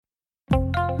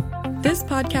This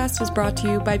podcast was brought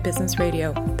to you by Business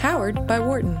Radio, powered by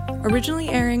Wharton, originally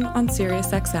airing on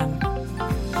SiriusXM.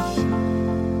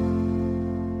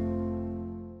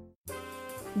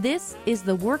 This is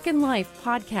the Work and Life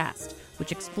podcast,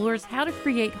 which explores how to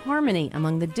create harmony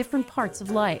among the different parts of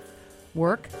life: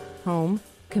 work, home,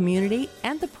 community,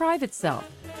 and the private self,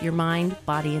 your mind,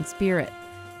 body, and spirit.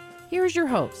 Here's your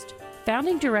host,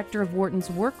 founding director of Wharton's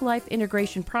Work-Life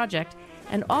Integration Project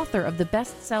and author of the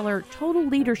bestseller Total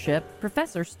Leadership,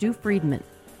 Professor Stu Friedman.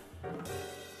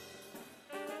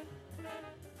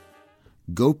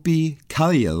 Gopi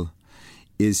Kalial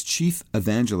is Chief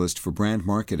Evangelist for Brand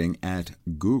Marketing at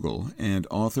Google and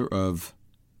author of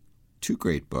two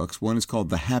great books. One is called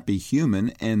The Happy Human,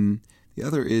 and the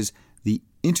other is The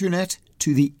Internet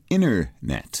to the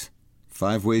Internet: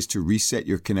 5 Ways to Reset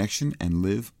Your Connection and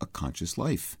Live a Conscious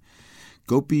Life.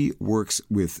 Gopi works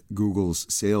with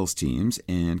Google's sales teams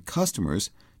and customers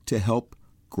to help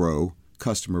grow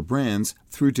customer brands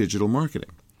through digital marketing.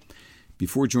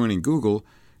 Before joining Google,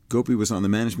 Gopi was on the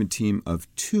management team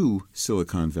of 2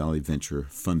 Silicon Valley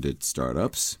venture-funded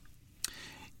startups.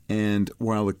 And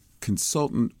while a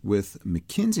consultant with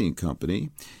McKinsey & Company,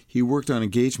 he worked on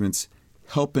engagements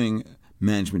helping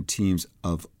management teams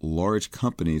of large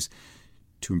companies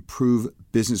to improve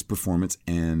business performance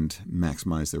and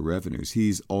maximize their revenues.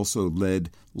 He's also led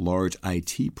large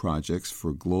IT projects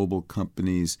for global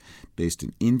companies based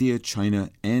in India,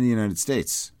 China, and the United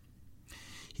States.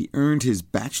 He earned his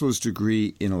bachelor's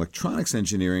degree in electronics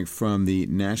engineering from the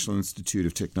National Institute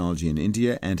of Technology in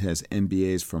India and has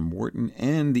MBAs from Wharton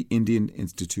and the Indian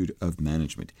Institute of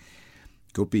Management.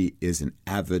 Gopi is an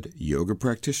avid yoga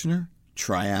practitioner,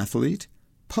 triathlete,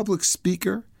 public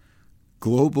speaker,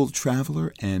 global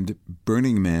traveler, and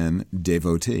Burning Man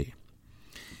devotee.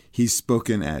 He's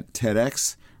spoken at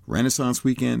TEDx, Renaissance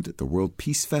Weekend, the World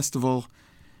Peace Festival,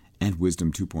 and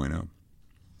Wisdom 2.0.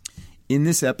 In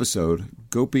this episode,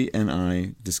 Gopi and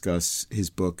I discuss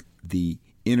his book, The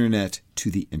Internet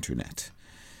to the Internet.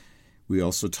 We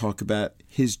also talk about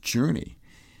his journey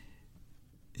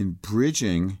in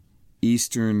bridging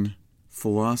Eastern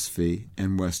philosophy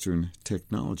and Western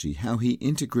technology, how he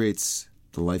integrates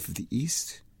the life of the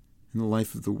East and the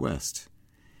life of the West,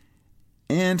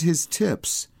 and his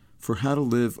tips for how to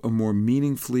live a more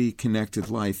meaningfully connected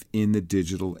life in the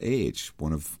digital age,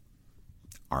 one of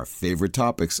our favorite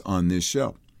topics on this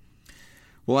show.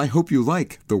 Well, I hope you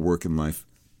like the Work and Life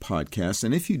podcast,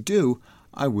 and if you do,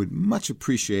 I would much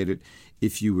appreciate it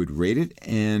if you would rate it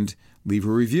and leave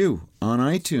a review on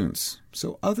iTunes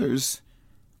so others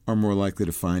are more likely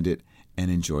to find it and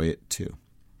enjoy it too.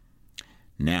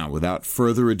 Now, without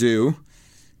further ado,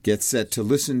 get set to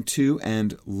listen to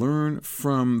and learn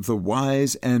from the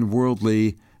wise and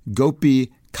worldly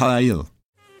Gopi Kalial.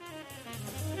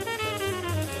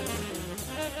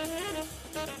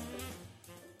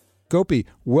 Gopi,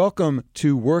 welcome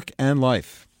to Work and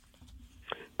Life.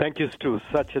 Thank you, Stu.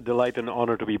 Such a delight and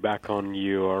honor to be back on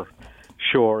your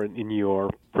show in your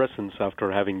presence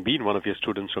after having been one of your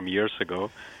students from years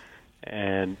ago.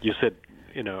 And you said,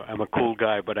 I'm a cool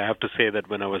guy, but I have to say that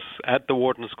when I was at the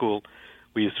Wharton School,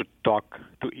 we used to talk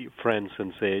to friends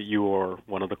and say, you are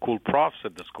one of the cool profs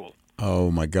at the school. Oh,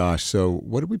 my gosh. So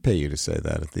what did we pay you to say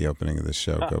that at the opening of the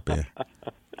show, Gopi?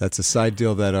 That's a side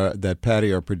deal that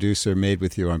Patty, our producer, made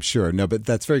with you, I'm sure. No, but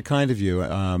that's very kind of you.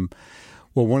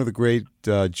 Well, one of the great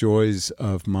joys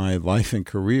of my life and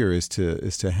career is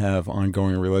to have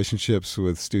ongoing relationships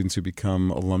with students who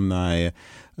become alumni,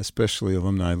 especially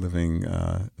alumni living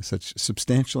such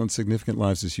substantial and significant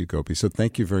lives as you, Gopi. So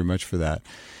thank you very much for that.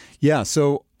 Yeah,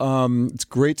 so it's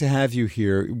great to have you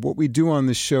here. What we do on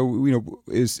this show,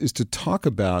 is to talk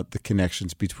about the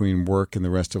connections between work and the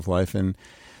rest of life, and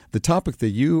the topic that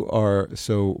you are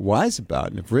so wise about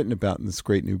and have written about in this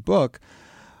great new book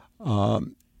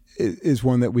is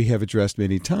one that we have addressed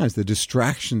many times, the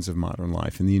distractions of modern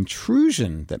life and the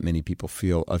intrusion that many people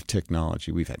feel of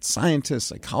technology. We've had scientists,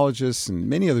 psychologists, and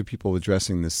many other people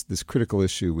addressing this critical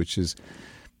issue, which is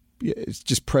it's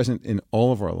just present in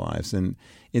all of our lives. And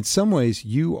in some ways,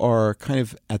 you are kind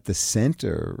of at the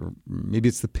center, maybe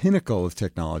it's the pinnacle of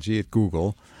technology at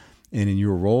Google and in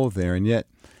your role there. And yet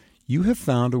you have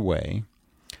found a way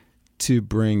to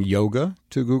bring yoga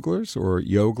to Googlers, or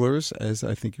yoglers, as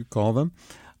I think you call them.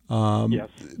 Yes.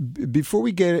 Before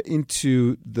we get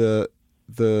into the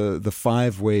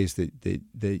 5 ways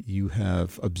that you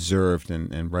have observed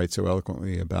and write so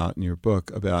eloquently about in your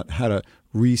book about how to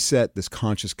reset this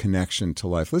conscious connection to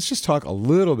life, let's just talk a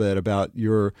little bit about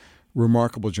your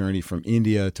remarkable journey from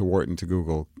India to Wharton to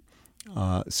Google.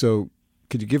 So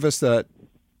could you give us that?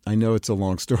 I know it's a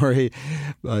long story,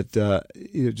 but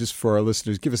just for our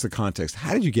listeners, give us the context.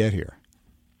 How did you get here?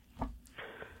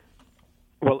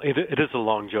 Well, it is a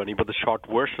long journey, but the short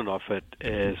version of it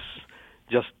is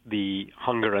just the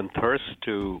hunger and thirst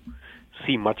to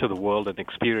see much of the world and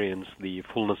experience the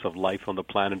fullness of life on the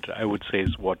planet, I would say,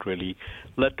 is what really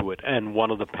led to it. And one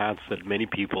of the paths that many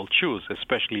people choose,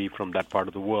 especially from that part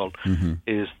of the world,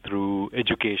 is through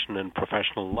education and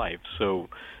professional life. So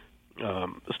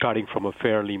starting from a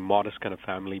fairly modest kind of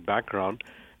family background,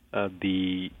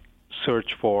 the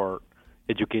search for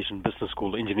education, business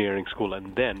school, engineering school,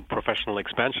 and then professional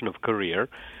expansion of career,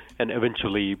 and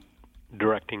eventually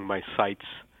directing my sights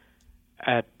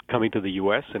at coming to the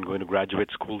U.S. and going to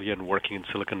graduate school here and working in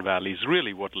Silicon Valley is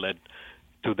really what led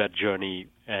to that journey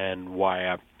and why I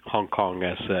have Hong Kong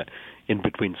as an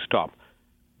in-between stop.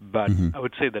 But I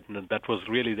would say that that was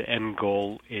really the end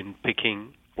goal in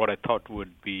picking what I thought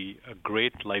would be a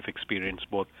great life experience,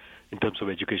 both in terms of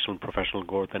educational and professional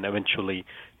growth, and eventually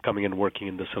coming and working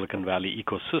in the Silicon Valley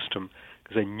ecosystem,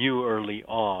 because I knew early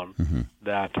on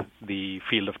that the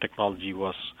field of technology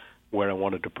was where I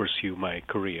wanted to pursue my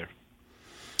career.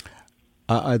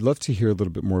 I'd love to hear a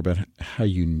little bit more about how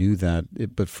you knew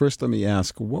that. But first, let me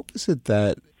ask, what was it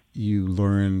that you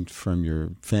learned from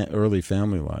your early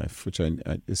family life, which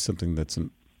is something that's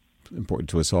important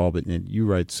to us all, but you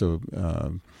write so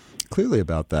clearly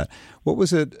about that. What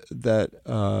was it that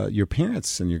your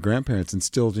parents and your grandparents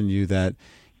instilled in you that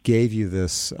gave you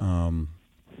this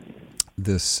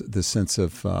this sense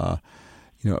of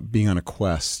being on a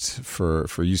quest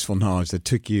for useful knowledge that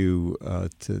took you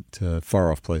to far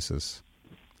off places?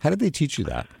 How did they teach you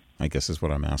that, I guess is what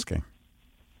I'm asking.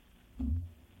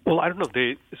 Well, I don't know if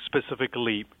they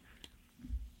specifically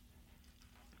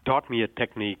taught me a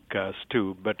technique,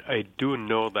 Stu, but I do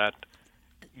know that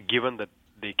given that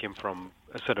they came from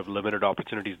a set of limited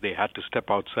opportunities, they had to step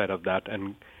outside of that,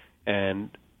 and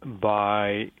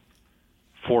by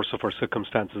force of our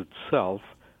circumstances itself,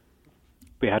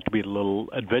 we had to be a little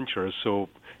adventurous. So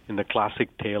in the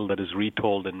classic tale that is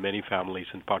retold in many families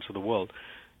in parts of the world,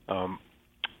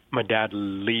 my dad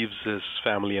leaves his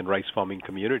family and rice farming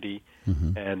community,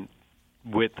 and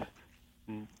with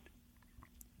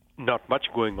not much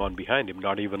going on behind him,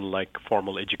 not even like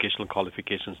formal educational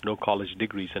qualifications, no college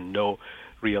degrees, and no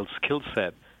real skill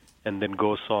set, and then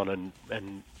goes on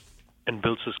and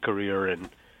builds his career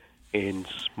in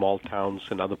small towns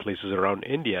and other places around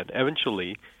India. And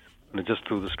eventually, just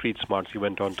through the street smarts, he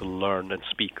went on to learn and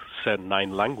speak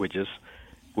 9 languages,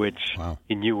 which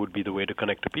he knew would be the way to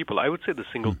connect to people. I would say the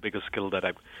single biggest skill that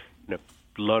I've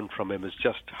learned from him is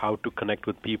just how to connect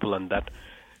with people, and that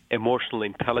emotional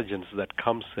intelligence that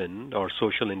comes in, or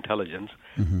social intelligence,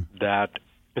 that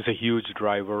is a huge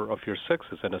driver of your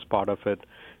success. And as part of it,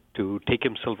 to take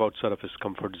himself outside of his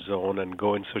comfort zone and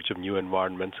go in search of new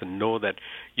environments and know that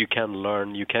you can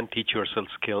learn, you can teach yourself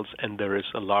skills, and there is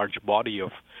a large body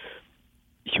of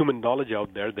human knowledge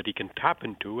out there that you can tap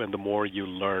into, and the more you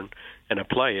learn and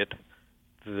apply it,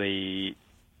 the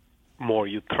more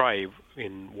you thrive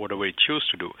in whatever you choose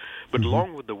to do. But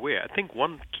along with the way, I think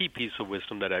one key piece of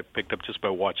wisdom that I picked up just by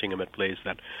watching him at play is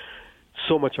that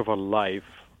so much of our life,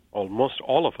 almost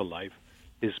all of our life,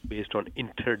 is based on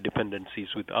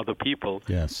interdependencies with other people,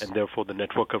 Yes. and therefore the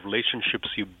network of relationships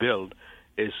you build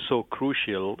is so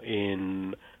crucial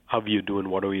in how you do and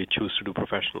whatever you choose to do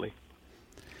professionally.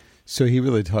 So he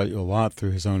really taught you a lot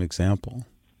through his own example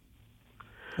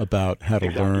about how to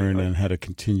learn and how to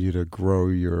continue to grow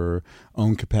your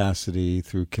own capacity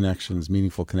through connections,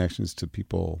 meaningful connections to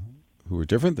people who are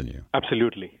different than you.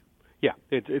 Absolutely. Yeah,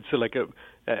 it's like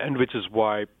and which is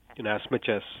why, as much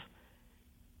as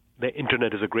the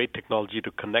internet is a great technology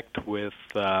to connect with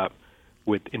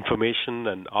information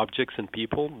and objects and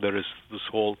people, there is this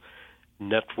whole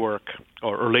network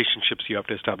or relationships you have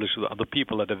to establish with other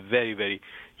people at a very, very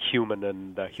human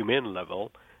and humane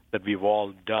level that we've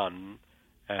all done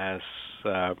as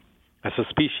a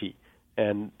species.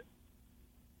 And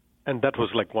that was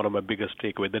like one of my biggest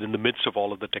takeaways, that in the midst of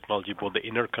all of the technology, both the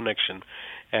inner connection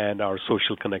and our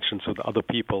social connections with other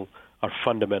people are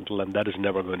fundamental, and that is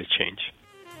never going to change.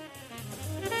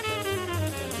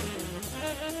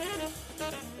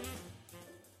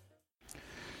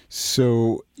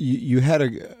 So you had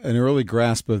an early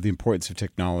grasp of the importance of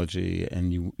technology,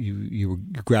 and you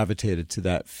gravitated to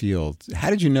that field. How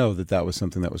did you know that was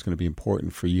something that was going to be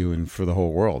important for you and for the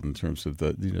whole world in terms of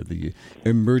the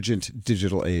emergent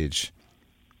digital age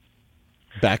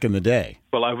back in the day?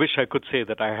 Well, I wish I could say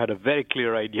that I had a very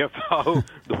clear idea of how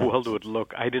the world would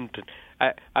look. I didn't.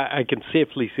 I can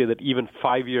safely say that even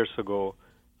 5 years ago,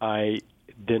 I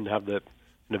didn't have a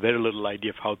very little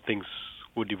idea of how things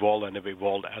would evolve and have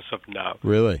evolved as of now.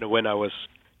 Really? When I was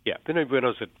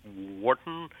at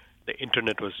Wharton, the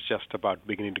internet was just about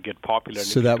beginning to get popular. And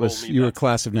So that was, you were a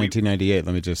class of 1998,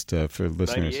 let me just, for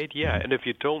listeners. 98, yeah. And if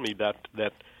you told me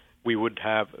that we would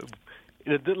have,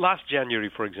 the last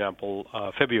January, for example,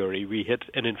 February, we hit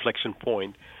an inflection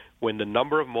point when the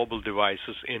number of mobile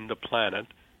devices in the planet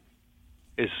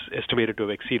is estimated to have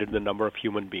exceeded the number of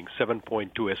human beings,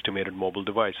 7.2 estimated mobile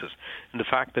devices. And the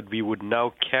fact that we would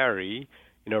now carry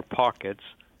in our pockets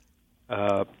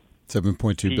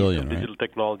 7.2 billion, right? Digital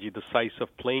technology the size of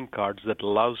playing cards that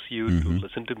allows you to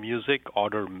listen to music,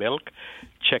 order milk,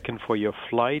 check in for your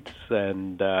flights,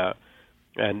 and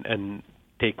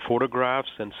take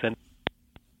photographs and send.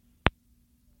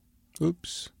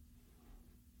 Oops,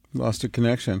 lost a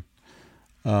connection.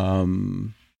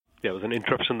 There was an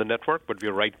interruption in the network, but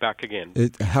we're right back again.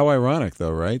 How ironic,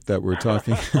 though, right? That we're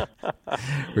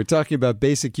talking about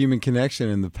basic human connection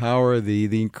and the power,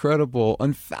 the incredible,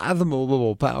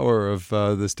 unfathomable power of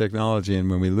this technology. And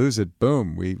when we lose it,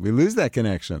 boom, we lose that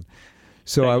connection.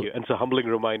 So Thank you. And it's a humbling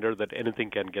reminder that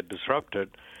anything can get disrupted.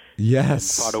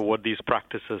 Yes. And part of what these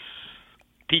practices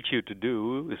teach you to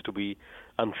do is to be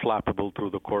unflappable through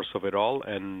the course of it all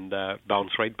and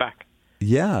bounce right back.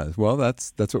 Yeah, well,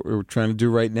 that's what we're trying to do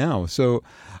right now. So,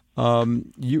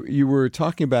 you were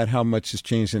talking about how much has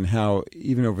changed and how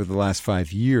even over the last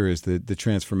 5 years, the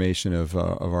transformation of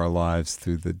our lives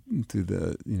through the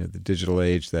the digital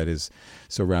age that is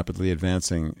so rapidly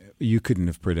advancing, you couldn't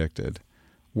have predicted.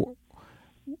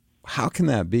 How can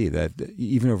that be that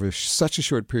even over such a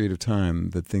short period of time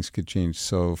that things could change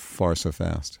so far so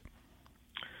fast?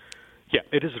 Yeah,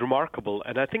 it is remarkable,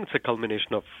 and I think it's a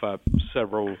culmination of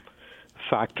several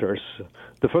factors.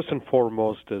 The first and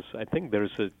foremost is I think there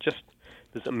is just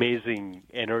this amazing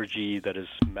energy that is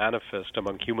manifest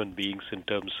among human beings in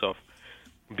terms of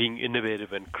being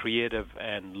innovative and creative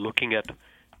and looking at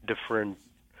different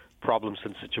problems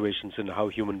and situations in how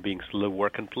human beings live,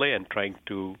 work, and play, and trying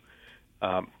to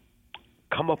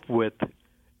come up with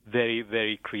very,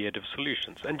 very creative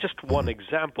solutions. And just one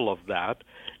example of that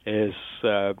is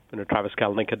Travis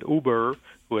Kalanick at Uber,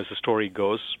 who, as the story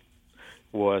goes,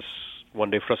 was one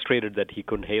day frustrated that he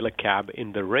couldn't hail a cab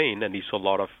in the rain, and he saw a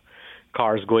lot of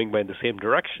cars going by in the same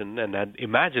direction, and had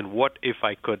imagined, what if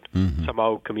I could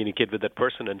somehow communicate with that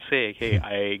person and say,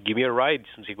 hey, give me a ride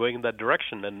since you're going in that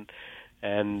direction,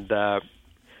 and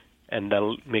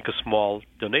I'll make a small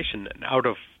donation. And out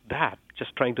of that,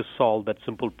 just trying to solve that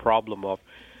simple problem of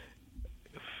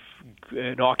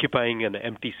occupying an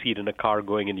empty seat in a car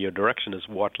going in your direction is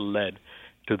what led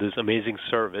to this amazing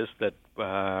service that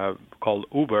called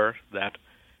Uber that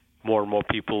more and more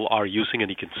people are using, and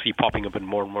you can see popping up in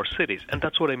more and more cities. And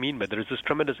that's what I mean by there is this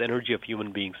tremendous energy of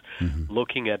human beings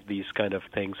looking at these kind of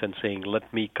things and saying,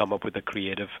 let me come up with a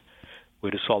creative way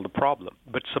to solve the problem.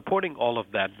 But supporting all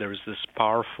of that, there is this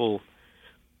powerful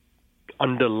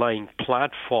underlying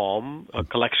platform, a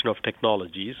collection of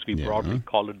technologies. We broadly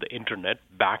call it the Internet,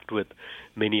 backed with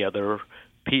many other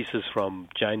pieces, from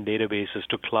giant databases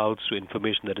to clouds to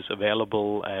information that is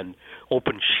available and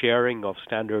open sharing of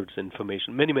standards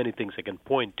information, many, many things I can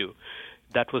point to.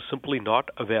 That was simply not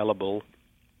available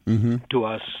to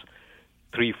us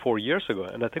 3-4 years ago.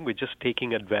 And I think we're just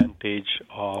taking advantage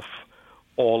of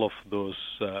all of those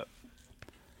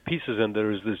pieces, and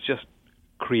there is this just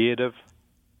creative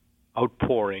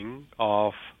outpouring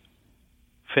of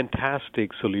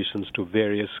fantastic solutions to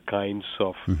various kinds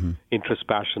of interests,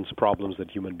 passions, problems that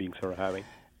human beings are having.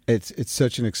 It's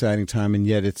such an exciting time, and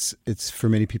yet it's for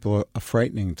many people a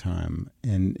frightening time.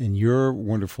 And in your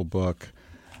wonderful book,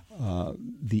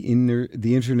 the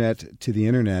Internet to the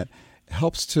Internet,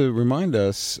 helps to remind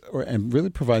us and really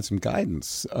provide some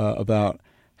guidance about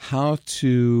how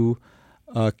to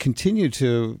continue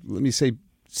to, let me say,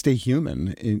 stay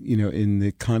human in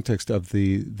the context of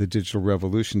the digital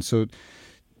revolution. So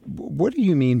what do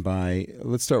you mean by,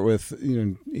 let's start with,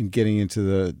 in getting into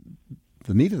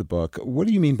the meat of the book, what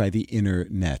do you mean by the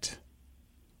Internet?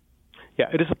 Yeah,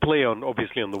 it is a play on,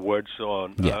 obviously, on the words,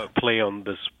 play on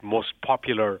this most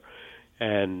popular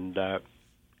and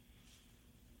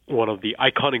one of the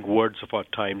iconic words of our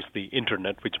times, the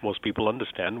Internet, which most people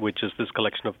understand, which is this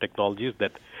collection of technologies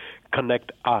that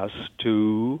connect us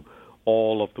to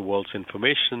all of the world's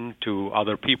information, to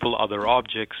other people, other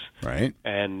objects. Right.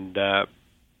 And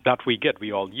that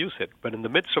we all use it. But in the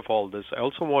midst of all this, I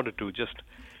also wanted to just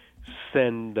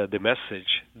send the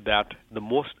message that the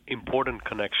most important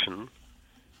connection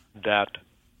that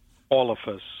all of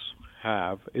us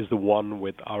have is the one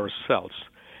with ourselves.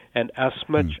 And as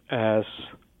much as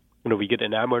we get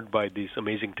enamored by these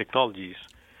amazing technologies,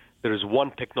 there is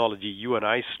one technology you and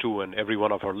I, Stu, and every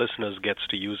one of our listeners gets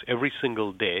to use every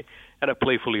single day, and I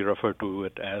playfully refer to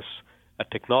it as a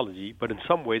technology, but in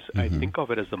some ways I think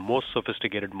of it as the most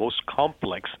sophisticated, most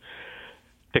complex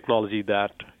technology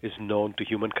that is known to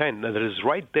humankind. That is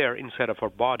right there inside of our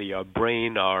body, our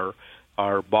brain, our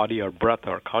body, our breath,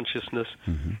 our consciousness.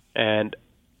 And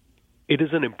it is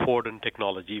an important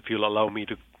technology, if you'll allow me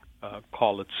to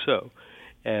call it so.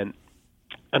 And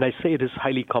I say it is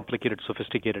highly complicated,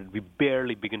 sophisticated. We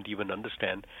barely begin to even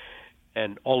understand.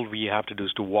 And all we have to do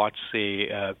is to watch, say,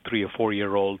 a 3 or 4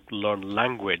 year old learn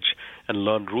language and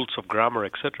learn rules of grammar,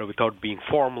 etc., without being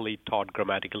formally taught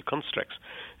grammatical constructs.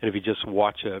 And if you just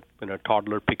watch a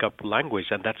toddler pick up language,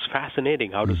 and that's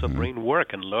fascinating. How does a brain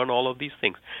work and learn all of these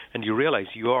things? And you realize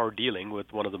you are dealing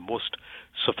with one of the most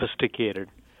sophisticated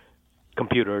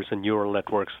computers and neural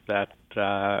networks that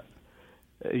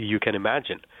you can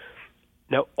imagine.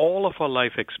 Now, all of our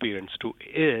life experience too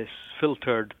is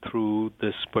filtered through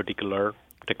this particular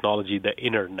technology, the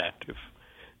internet,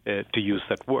 to use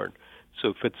that word.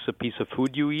 So if it's a piece of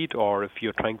food you eat, or if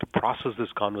you're trying to process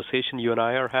this conversation you and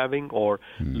I are having, or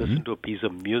listen to a piece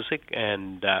of music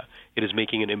and it is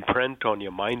making an imprint on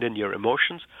your mind and your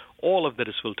emotions, all of that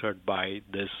is filtered by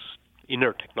this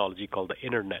inner technology called the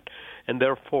internet. And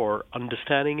therefore,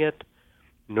 understanding it,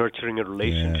 nurturing a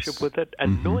relationship with it,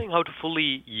 and knowing how to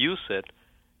fully use it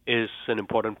is an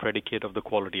important predicate of the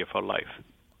quality of our life.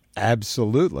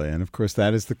 Absolutely. And of course,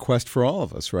 that is the quest for all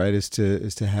of us, right? Is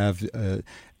to have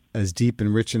as deep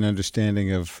and rich an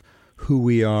understanding of who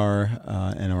we are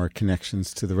and our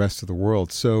connections to the rest of the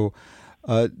world. So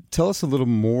tell us a little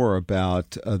more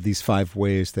about these 5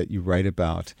 ways that you write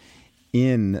about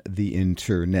in the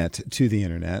internet, to the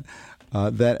internet,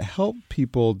 that help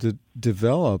people to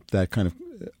develop that kind of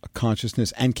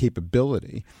consciousness and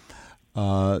capability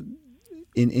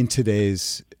in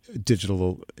today's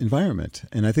digital environment.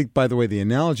 And I think, by the way, the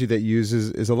analogy that you use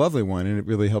is a lovely one, and it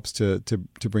really helps to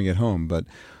bring it home. But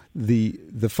the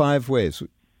 5 ways,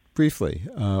 briefly,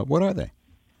 what are they?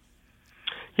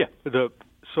 Yeah,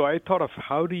 so I thought of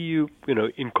how do you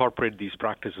incorporate these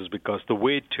practices, because the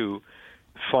way to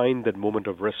find that moment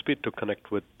of respite to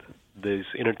connect with these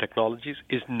inner technologies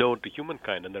is known to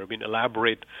humankind, and there have been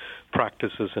elaborate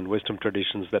practices and wisdom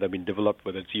traditions that have been developed,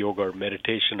 whether it's yoga or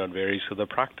meditation or various other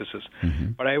practices.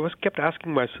 But I kept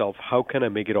asking myself, how can I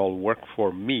make it all work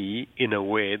for me in a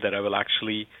way that I will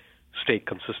actually stay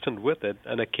consistent with it?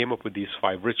 And I came up with these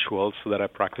 5 rituals that I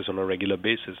practice on a regular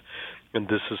basis. And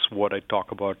this is what I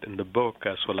talk about in the book,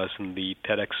 as well as in the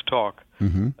TEDx talk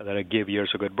that I gave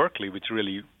years ago at Berkeley, which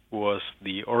really was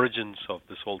the origins of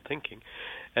this whole thinking.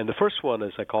 And the first one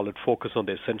is, I call it focus on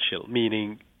the essential,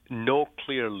 meaning know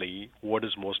clearly what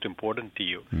is most important to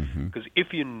you. Because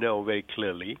if you know very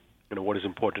clearly, what is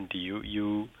important to you,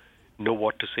 you know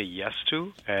what to say yes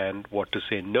to and what to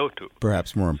say no to.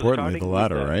 Perhaps more importantly, the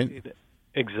latter, right?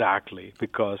 Exactly,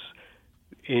 because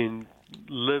in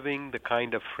living the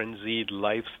kind of frenzied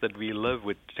lives that we live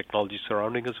with technology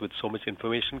surrounding us, with so much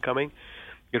information coming,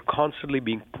 you're constantly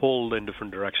being pulled in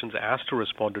different directions, asked to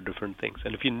respond to different things.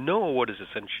 And if you know what is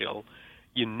essential,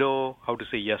 you know how to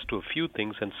say yes to a few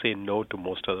things and say no to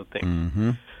most other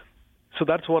things. So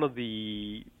that's one of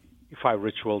the 5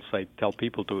 rituals I tell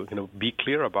people to be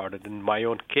clear about it. In my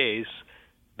own case,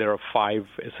 there are 5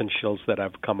 essentials that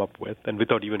I've come up with, and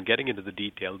without even getting into the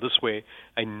detail, this way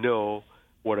I know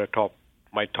what are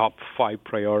my top 5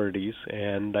 priorities,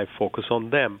 and I focus on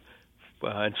them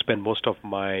and spend most of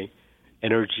my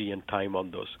energy and time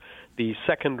on those. The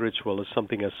second ritual is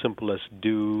something as simple as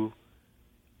do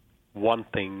one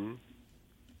thing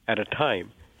at a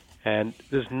time. And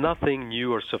there's nothing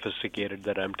new or sophisticated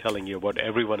that I'm telling you about.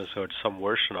 Everyone has heard some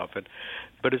version of it.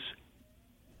 But it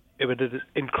is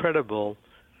incredible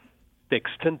the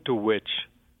extent to which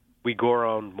we go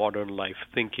around modern life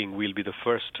thinking we'll be the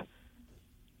first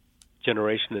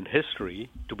generation in history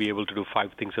to be able to do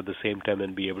 5 things at the same time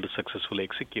and be able to successfully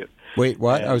execute. Wait,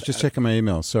 what? I was just checking my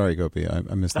email. Sorry, Gopi, I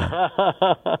missed that.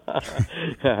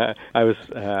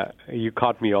 You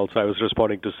caught me also. I was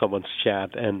responding to someone's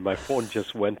chat and my phone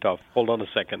just went off. Hold on a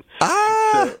second.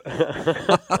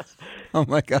 Oh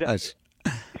my gosh.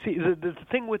 See, the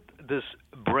thing with this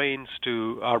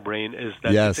our brain is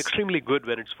that it's extremely good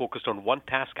when it's focused on one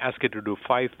task. Ask it to do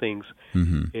 5 things,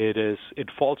 it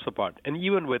falls apart. And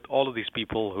even with all of these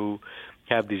people who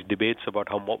have these debates about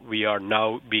how we are now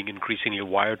being increasingly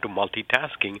wired to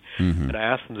multitasking. And I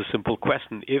asked them the simple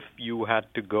question, if you had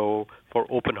to go for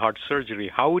open heart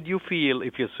surgery, how would you feel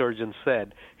if your surgeon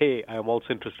said, hey, I'm also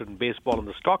interested in baseball and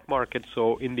the stock market,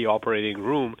 so in the operating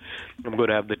room, I'm going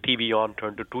to have the TV on,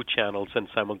 turn to 2 channels, and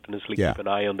simultaneously keep an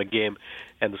eye on the game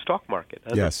and the stock market?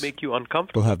 Does that make you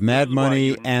uncomfortable? We'll have Mad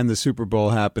Money and the Super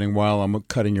Bowl happening while I'm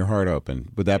cutting your heart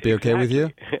open. Would that be okay with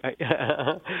you?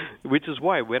 Which is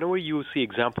why whenever you see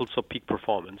examples of peak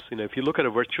performance, if you look at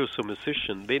a virtuoso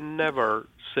musician, they never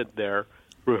sit there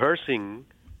rehearsing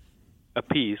a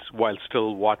piece while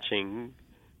still watching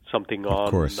something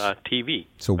on TV.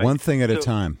 So one thing at a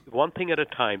time. One thing at a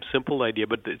time, simple idea,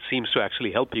 but it seems to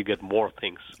actually help you get more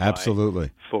things. Absolutely.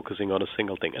 By focusing on a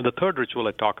single thing. And the third ritual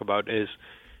I talk about is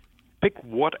pick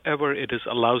whatever it is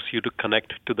allows you to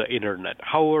connect to the internet,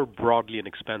 however broadly and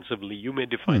expansively you may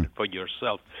define it for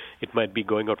yourself. It might be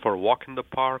going out for a walk in the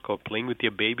park or playing with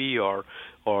your baby or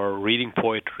reading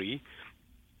poetry.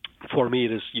 For me,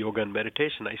 it is yoga and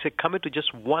meditation. I say commit to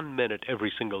just 1 minute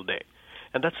every single day.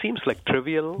 And that seems like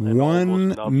trivial.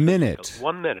 1 minute.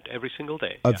 1 minute every single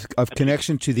day. Of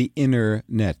connection to the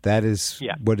internet. That is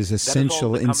what is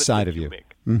essential inside of you.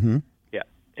 Yeah.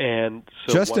 And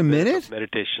so just a minute?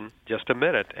 Meditation, just a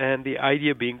minute. And the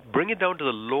idea being, bring it down to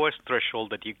the lowest threshold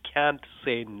that you can't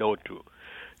say no to.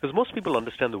 Because most people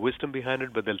understand the wisdom behind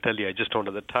it, but they'll tell you, I just don't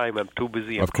have the time, I'm too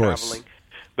busy, I'm traveling.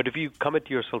 But if you commit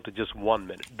yourself to just 1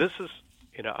 minute, this is,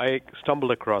 I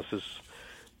stumbled across this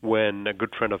when a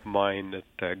good friend of mine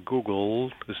at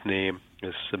Google, his name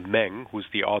is Meng, who's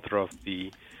the author of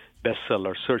the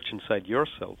bestseller Search Inside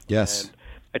Yourself. Yes. And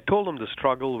I told him the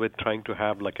struggle with trying to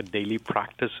have like a daily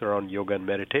practice around yoga and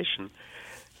meditation.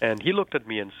 And he looked at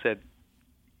me and said,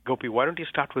 Gopi, why don't you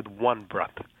start with one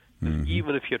breath?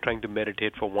 Even if you're trying to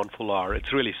meditate for 1 full hour,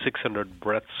 it's really 600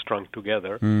 breaths strung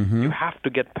together. You have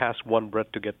to get past one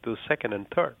breath to get to the second and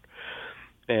third.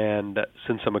 And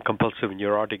since I'm a compulsive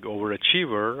neurotic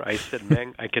overachiever, I said,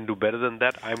 Meng, I can do better than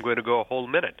that. I'm going to go a whole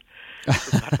minute.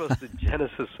 So that was the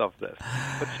genesis of this.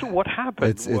 But Stu, what happened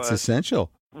It's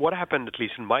essential. What happened, at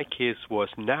least in my case, was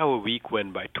now a week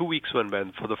went by, 2 weeks went by,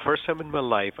 and for the first time in my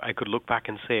life, I could look back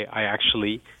and say, I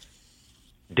actually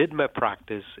did my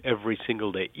practice every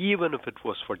single day, even if it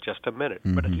was for just a minute.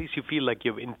 But at least you feel like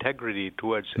you have integrity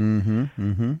towards it.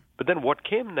 But then what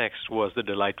came next was the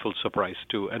delightful surprise,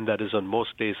 too, and that is on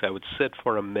most days I would sit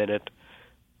for a minute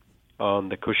on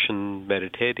the cushion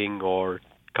meditating or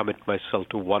commit myself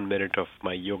to 1 minute of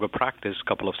my yoga practice, a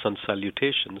couple of sun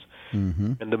salutations.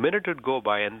 And the minute would go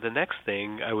by, and the next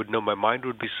thing I would know, my mind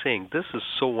would be saying, this is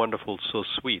so wonderful, so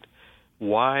sweet.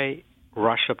 Why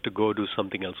rush up to go do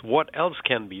something else? What else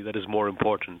can be that is more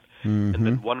important? And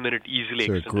then 1 minute easily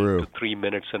extended to 3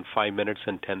 minutes and 5 minutes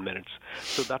and 10 minutes.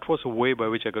 So that was a way by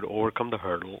which I could overcome the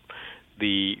hurdle.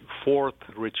 The fourth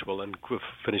ritual, and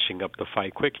finishing up the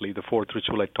 5 quickly, the fourth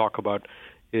ritual I talk about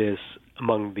is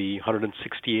among the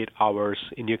 168 hours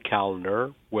in your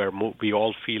calendar, where we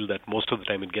all feel that most of the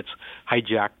time it gets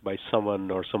hijacked by someone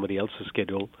or somebody else's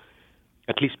schedule.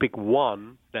 At least pick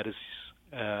one that is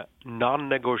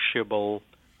non-negotiable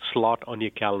slot on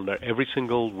your calendar every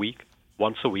single week,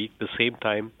 once a week, the same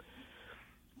time,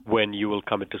 when you will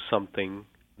commit to something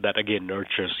that, again,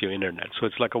 nurtures your internet. So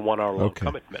it's like a 1 hour long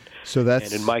commitment. So that's...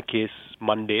 And in my case,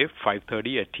 Monday,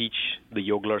 5:30, I teach the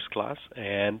Yoglers class,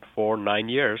 and for 9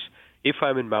 years, if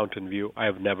I'm in Mountain View, I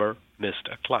have never missed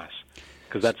a class,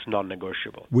 because that's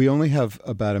non-negotiable. We only have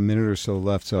about a minute or so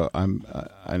left, so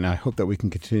and I hope that we can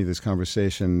continue this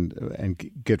conversation and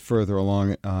get further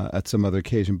along at some other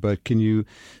occasion. But can you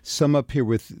sum up here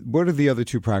with what are the other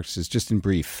 2 practices, just in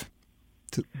brief,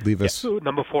 to leave us? So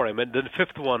number 4, the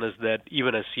fifth one is that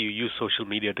even as you use social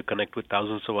media to connect with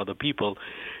thousands of other people,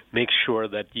 make sure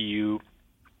that you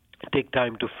take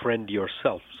time to friend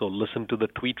yourself. So listen to the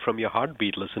tweet from your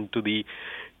heartbeat, listen to the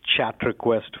chat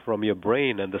request from your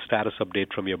brain, and the status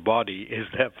update from your body is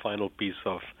that final piece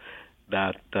of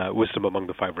that wisdom among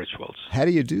the 5 rituals. How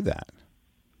do you do that?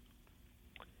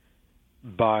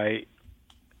 By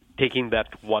taking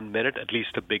that 1 minute, at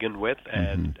least to begin with,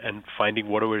 and finding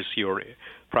whatever is your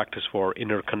practice for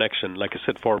inner connection. Like I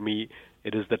said, for me,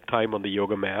 it is that time on the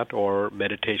yoga mat or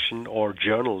meditation or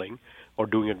journaling or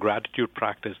doing a gratitude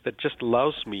practice that just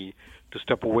allows me to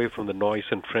step away from the noise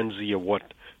and frenzy of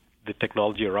what the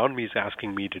technology around me is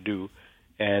asking me to do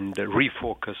and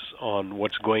refocus on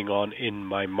what's going on in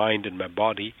my mind and my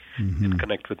body and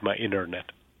connect with my internet.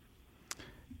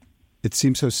 It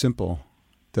seems so simple,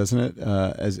 doesn't it,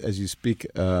 as you speak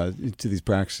to these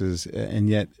practices, and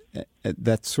yet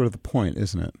that's sort of the point,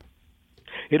 isn't it?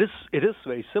 It is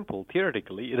very simple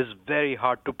theoretically. It is very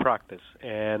hard to practice,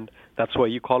 and that's why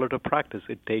you call it a practice.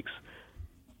 It takes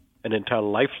an entire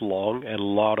lifelong and a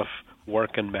lot of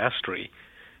work and mastery.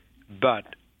 But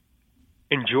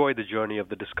enjoy the journey of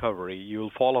the discovery.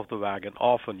 You'll fall off the wagon.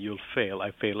 Often you'll fail.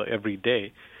 I fail every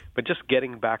day. But just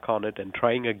getting back on it and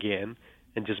trying again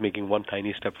and just making one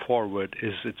tiny step forward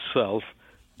is itself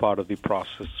part of the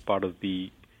process, part of the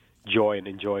joy and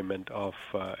enjoyment of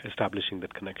establishing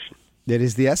that connection. It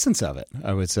is the essence of it,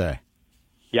 I would say.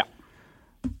 Yeah.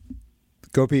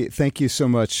 Gopi, thank you so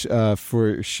much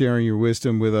for sharing your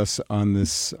wisdom with us on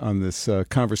this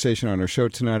conversation on our show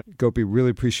tonight. Gopi, really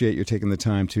appreciate you taking the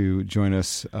time to join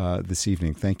us this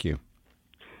evening. Thank you.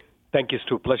 Thank you,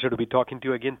 Stu. Pleasure to be talking to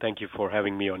you again. Thank you for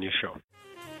having me on your show.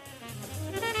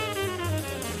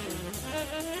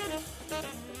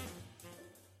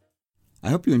 I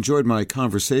hope you enjoyed my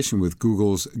conversation with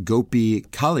Google's Gopi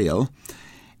Kaliel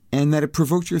and that it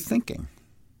provoked your thinking,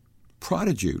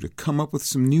 prodded you to come up with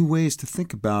some new ways to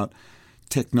think about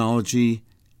technology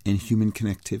and human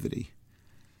connectivity.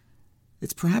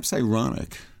 It's perhaps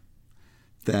ironic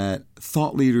that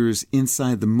thought leaders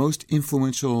inside the most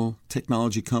influential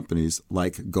technology companies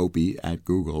like Gopi at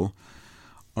Google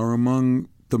are among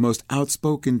the most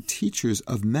outspoken teachers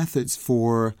of methods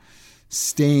for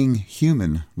staying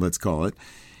human, let's call it,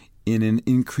 in an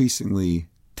increasingly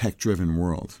tech-driven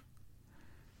world.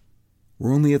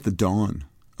 We're only at the dawn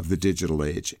of the digital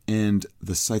age, and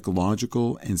the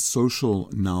psychological and social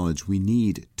knowledge we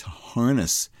need to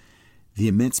harness the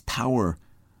immense power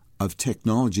of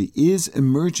technology is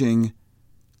emerging,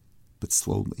 but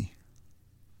slowly.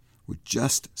 We're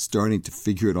just starting to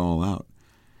figure it all out.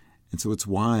 And so it's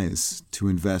wise to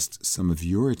invest some of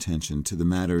your attention to the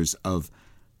matters of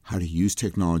how to use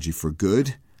technology for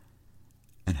good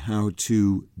and how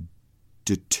to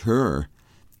deter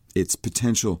its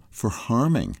potential for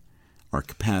harming our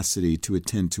capacity to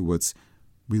attend to what's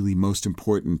really most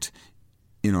important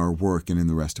in our work and in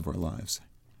the rest of our lives.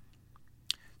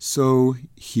 So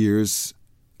here's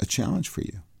a challenge for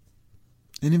you,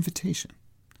 an invitation.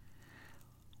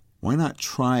 Why not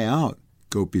try out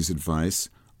Gopi's advice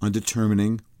on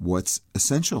determining what's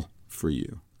essential for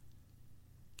you?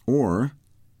 Or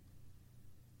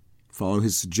follow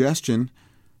his suggestion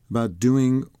about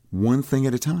doing one thing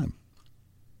at a time.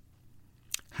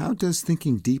 How does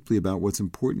thinking deeply about what's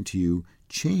important to you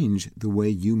change the way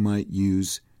you might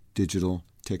use digital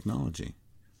technology?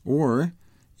 Or,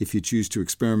 if you choose to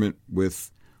experiment with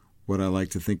what I like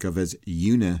to think of as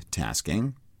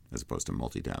unitasking, as opposed to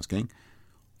multitasking,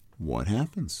 what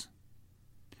happens?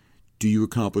 Do you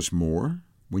accomplish more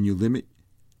when you limit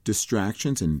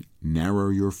distractions and narrow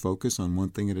your focus on one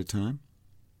thing at a time?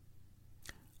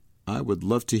 I would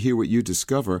love to hear what you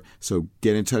discover, so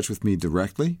get in touch with me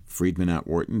directly,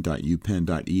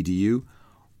 friedman@wharton.upenn.edu,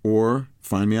 or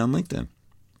find me on LinkedIn.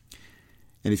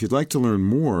 And if you'd like to learn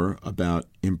more about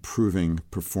improving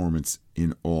performance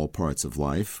in all parts of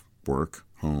life, work,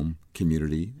 home,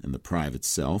 community, and the private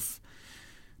self,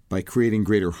 by creating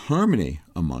greater harmony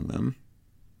among them,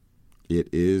 it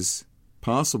is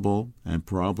possible, and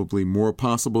probably more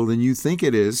possible than you think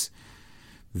it is.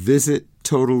 Visit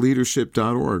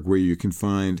totalleadership.org, where you can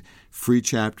find free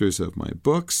chapters of my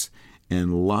books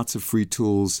and lots of free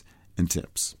tools and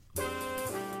tips.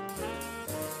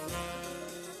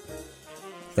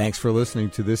 Thanks for listening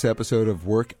to this episode of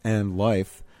Work and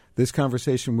Life. This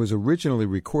conversation was originally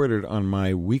recorded on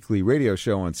my weekly radio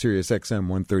show on Sirius XM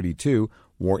 132,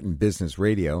 Wharton Business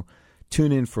Radio.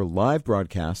 Tune in for live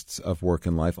broadcasts of Work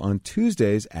and Life on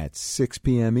Tuesdays at 6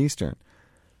 p.m. Eastern.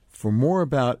 For more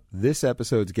about this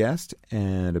episode's guest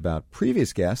and about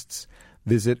previous guests,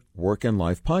 visit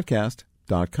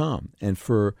workandlifepodcast.com. And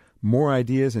for more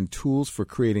ideas and tools for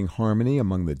creating harmony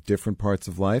among the different parts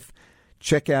of life,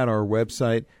 check out our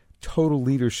website,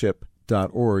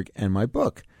 totalleadership.org, and my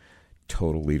book,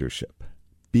 Total Leadership.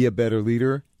 Be a better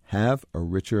leader, have a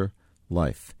richer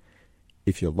life.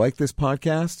 If you like this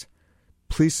podcast,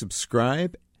 please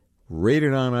subscribe, rate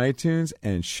it on iTunes,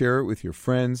 and share it with your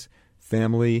friends,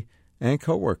 family, and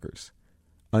coworkers.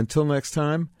 Until next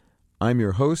time, I'm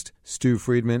your host, Stu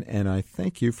Friedman, and I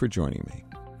thank you for joining me.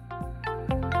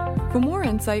 For more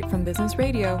insight from Business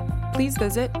Radio, please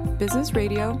visit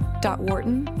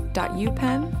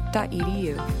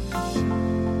businessradio.wharton.upenn.edu.